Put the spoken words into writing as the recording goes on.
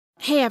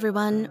Hey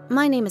everyone,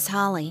 my name is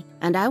Holly,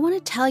 and I want to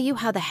tell you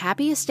how the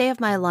happiest day of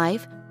my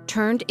life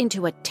turned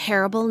into a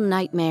terrible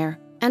nightmare,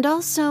 and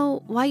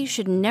also why you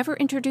should never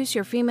introduce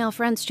your female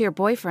friends to your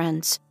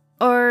boyfriends,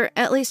 or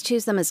at least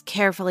choose them as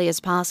carefully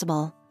as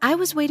possible. I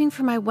was waiting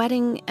for my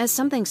wedding as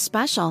something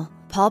special.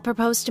 Paul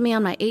proposed to me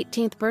on my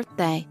 18th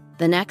birthday.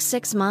 The next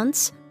 6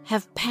 months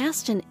have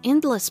passed in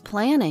endless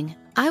planning.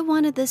 I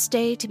wanted this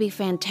day to be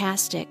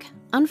fantastic,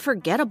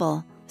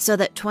 unforgettable, so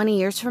that 20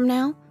 years from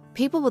now,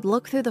 people would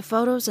look through the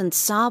photos and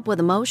sob with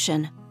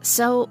emotion,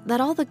 so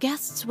that all the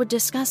guests would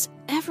discuss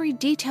every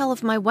detail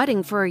of my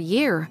wedding for a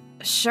year.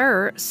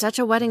 Sure, such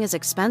a wedding is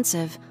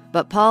expensive,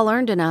 but Paul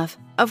earned enough.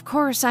 Of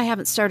course, I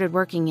haven't started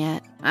working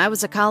yet. I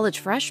was a college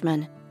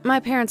freshman.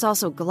 My parents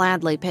also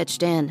gladly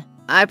pitched in.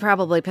 I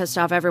probably pissed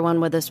off everyone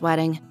with this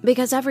wedding,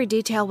 because every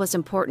detail was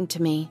important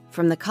to me,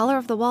 from the color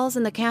of the walls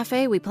in the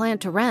cafe we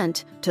planned to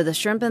rent, to the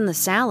shrimp and the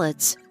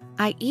salads.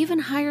 I even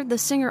hired the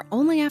singer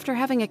only after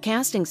having a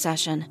casting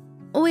session.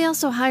 We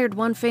also hired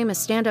one famous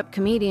stand-up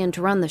comedian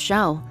to run the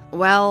show.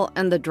 Well,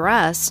 and the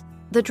dress.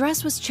 The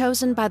dress was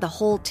chosen by the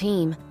whole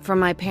team, from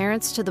my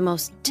parents to the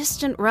most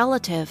distant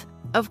relative.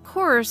 Of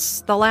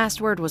course, the last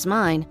word was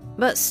mine,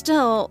 but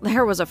still,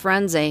 there was a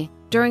frenzy.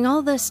 During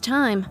all this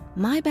time,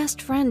 my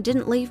best friend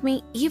didn't leave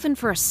me even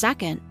for a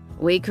second.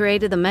 We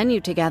created the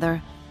menu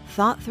together,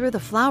 thought through the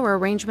flower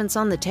arrangements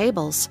on the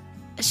tables.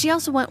 She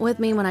also went with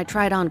me when I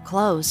tried on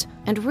clothes,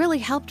 and really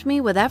helped me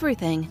with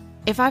everything.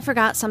 If I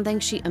forgot something,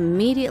 she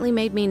immediately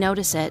made me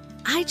notice it.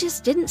 I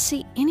just didn't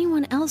see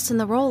anyone else in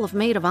the role of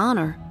maid of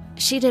honor.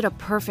 She did a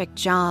perfect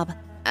job.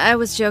 I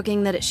was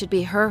joking that it should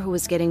be her who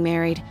was getting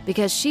married,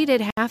 because she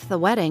did half the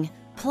wedding,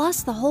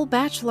 plus the whole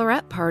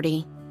bachelorette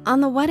party.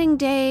 On the wedding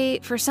day,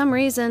 for some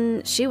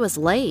reason, she was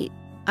late.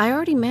 I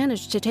already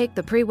managed to take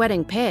the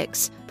pre-wedding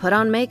pics, put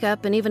on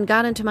makeup, and even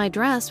got into my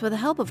dress with the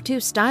help of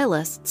 2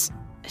 stylists.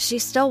 She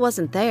still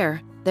wasn't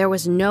there. There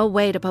was no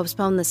way to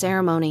postpone the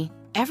ceremony.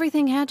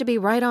 Everything had to be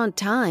right on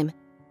time.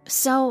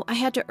 So I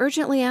had to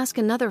urgently ask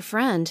another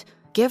friend,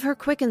 give her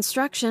quick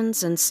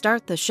instructions, and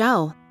start the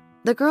show.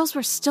 The girls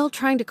were still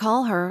trying to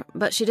call her,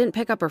 but she didn't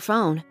pick up her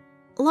phone.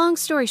 Long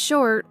story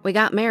short, we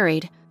got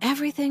married.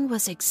 Everything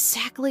was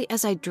exactly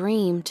as I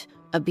dreamed.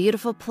 A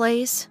beautiful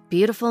place,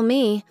 beautiful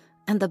me,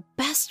 and the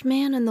best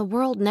man in the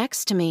world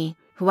next to me,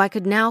 who I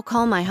could now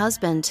call my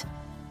husband.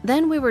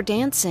 Then we were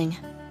dancing.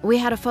 We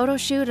had a photo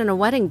shoot and a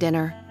wedding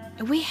dinner.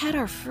 We had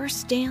our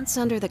first dance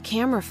under the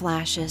camera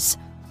flashes.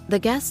 The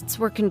guests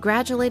were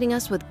congratulating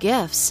us with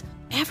gifts.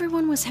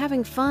 Everyone was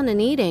having fun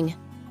and eating.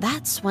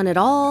 That's when it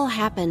all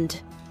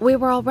happened. We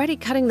were already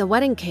cutting the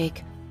wedding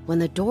cake when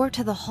the door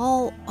to the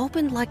hall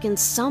opened like in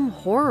some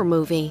horror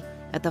movie.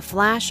 At the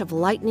flash of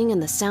lightning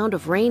and the sound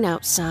of rain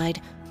outside,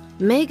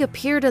 Meg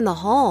appeared in the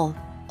hall,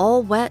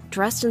 all wet,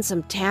 dressed in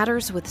some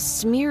tatters with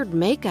smeared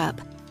makeup.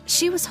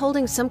 She was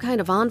holding some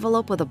kind of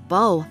envelope with a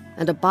bow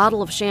and a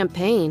bottle of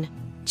champagne.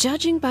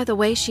 Judging by the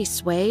way she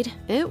swayed,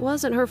 it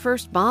wasn't her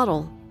first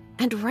bottle.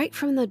 And right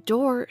from the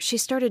door, she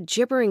started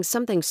gibbering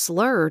something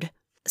slurred.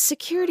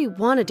 Security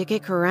wanted to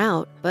kick her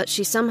out, but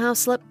she somehow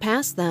slipped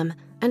past them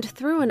and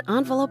threw an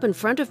envelope in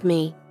front of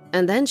me.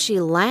 And then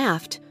she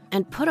laughed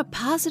and put a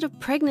positive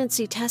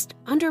pregnancy test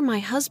under my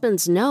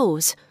husband's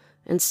nose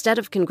instead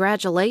of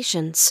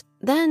congratulations.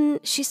 Then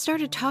she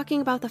started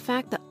talking about the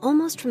fact that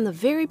almost from the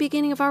very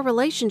beginning of our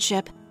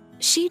relationship,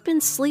 she'd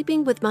been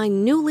sleeping with my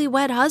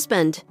newlywed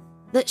husband.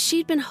 That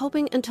she'd been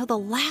hoping until the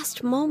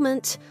last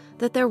moment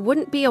that there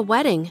wouldn't be a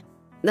wedding.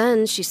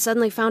 Then she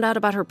suddenly found out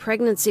about her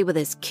pregnancy with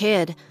his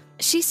kid.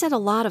 She said a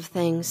lot of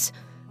things,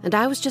 and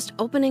I was just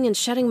opening and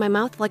shutting my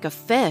mouth like a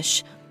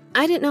fish.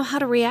 I didn't know how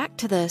to react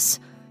to this.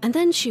 And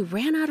then she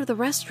ran out of the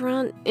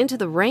restaurant into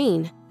the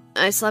rain.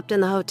 I slept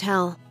in the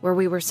hotel, where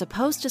we were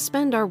supposed to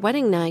spend our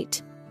wedding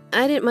night.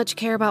 I didn't much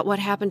care about what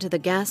happened to the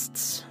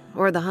guests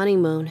or the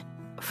honeymoon.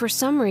 For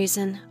some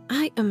reason,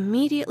 I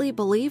immediately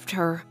believed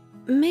her.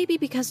 Maybe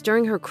because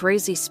during her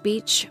crazy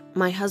speech,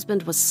 my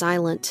husband was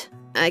silent.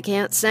 I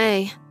can't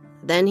say.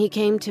 Then he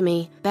came to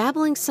me,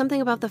 babbling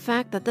something about the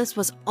fact that this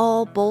was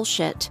all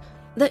bullshit.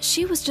 That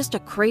she was just a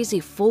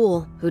crazy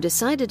fool who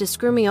decided to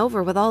screw me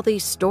over with all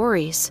these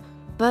stories.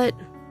 But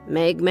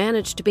Meg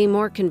managed to be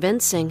more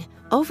convincing.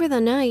 Over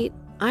the night,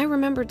 I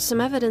remembered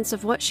some evidence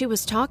of what she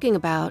was talking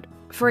about.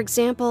 For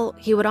example,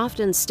 he would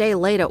often stay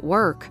late at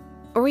work.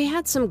 Or he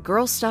had some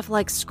girl stuff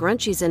like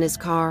scrunchies in his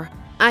car.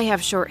 I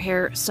have short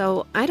hair,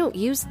 so I don't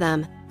use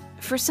them.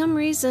 For some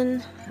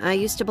reason, I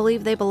used to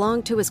believe they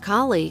belonged to his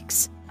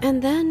colleagues.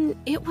 And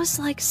then it was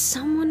like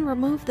someone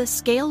removed the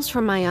scales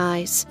from my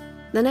eyes.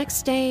 The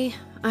next day,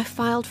 I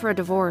filed for a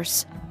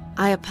divorce.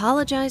 I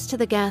apologized to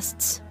the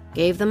guests,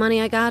 gave the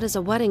money I got as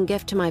a wedding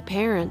gift to my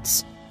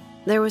parents.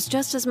 There was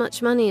just as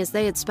much money as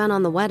they had spent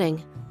on the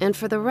wedding. And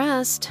for the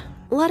rest,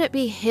 let it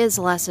be his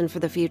lesson for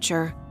the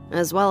future,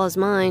 as well as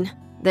mine.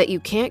 That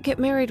you can't get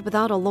married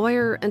without a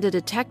lawyer and a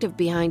detective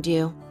behind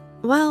you.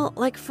 Well,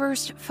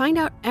 first, find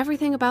out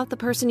everything about the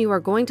person you are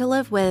going to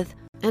live with,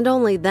 and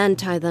only then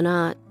tie the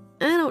knot.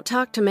 I don't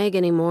talk to Meg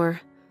anymore.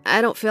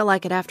 I don't feel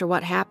like it after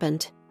what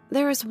happened.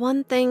 There is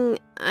one thing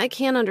I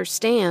can't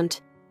understand.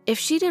 If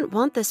she didn't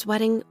want this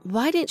wedding,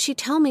 why didn't she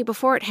tell me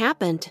before it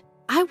happened?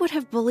 I would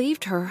have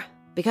believed her,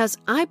 because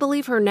I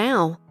believe her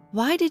now.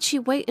 Why did she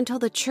wait until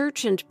the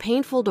church and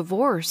painful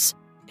divorce?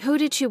 Who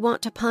did she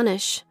want to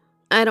punish?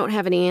 I don't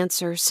have any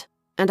answers,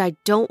 and I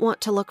don't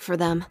want to look for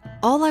them.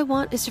 All I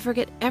want is to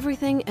forget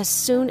everything as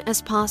soon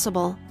as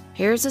possible.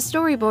 Here's a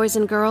story, boys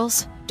and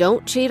girls.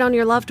 Don't cheat on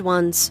your loved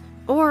ones.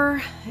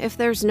 Or, if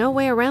there's no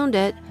way around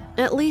it,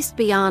 at least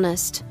be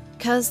honest.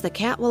 'Cause the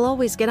cat will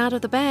always get out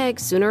of the bag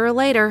sooner or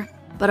later.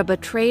 But a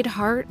betrayed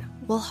heart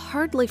will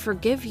hardly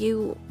forgive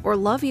you or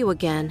love you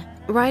again.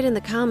 Write in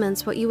the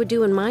comments what you would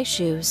do in my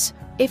shoes.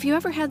 If you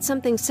ever had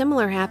something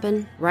similar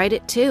happen, write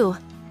it too.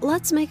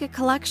 Let's make a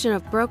collection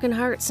of broken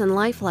hearts and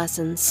life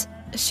lessons.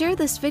 Share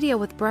this video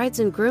with brides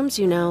and grooms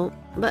you know,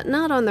 but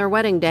not on their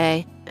wedding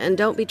day. And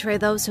don't betray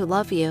those who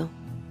love you.